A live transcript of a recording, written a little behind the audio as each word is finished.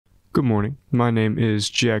Good morning. My name is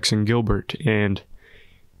Jackson Gilbert, and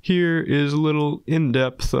here is a little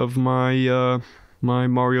in-depth of my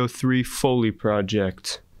Mario 3 Foley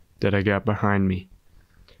project that I got behind me.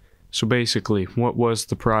 So basically, what was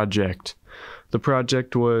the project? The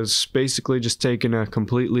project was basically just taking a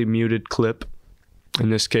completely muted clip. In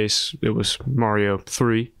this case, it was Mario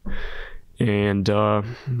 3, and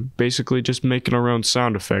basically just making our own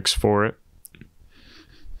sound effects for it.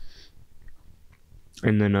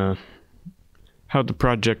 And then, how'd the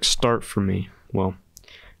project start for me? Well,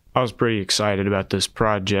 I was pretty excited about this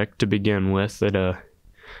project to begin with. I don't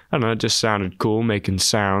know, it just sounded cool, making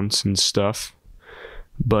sounds and stuff.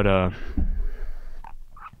 But, it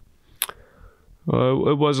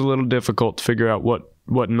was a little difficult to figure out what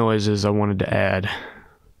noises I wanted to add.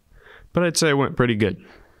 But I'd say it went pretty good.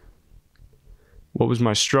 What was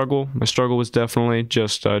my struggle? My struggle was definitely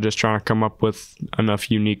just trying to come up with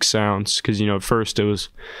enough unique sounds. Because, at first it was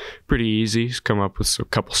pretty easy to come up with a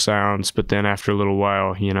couple sounds. But then after a little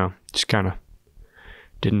while, just kind of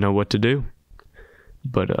didn't know what to do.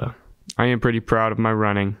 But I am pretty proud of my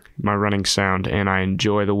running sound. And I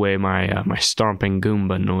enjoy the way my stomping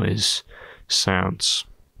Goomba noise sounds.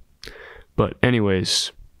 But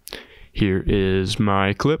anyways, here is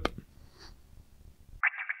my clip.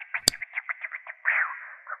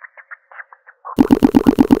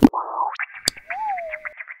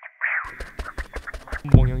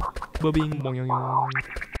 Bow bow bow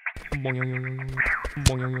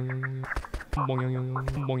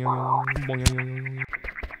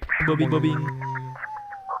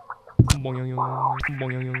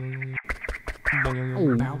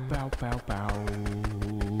bow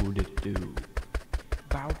do.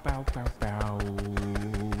 Bow bow bow bow.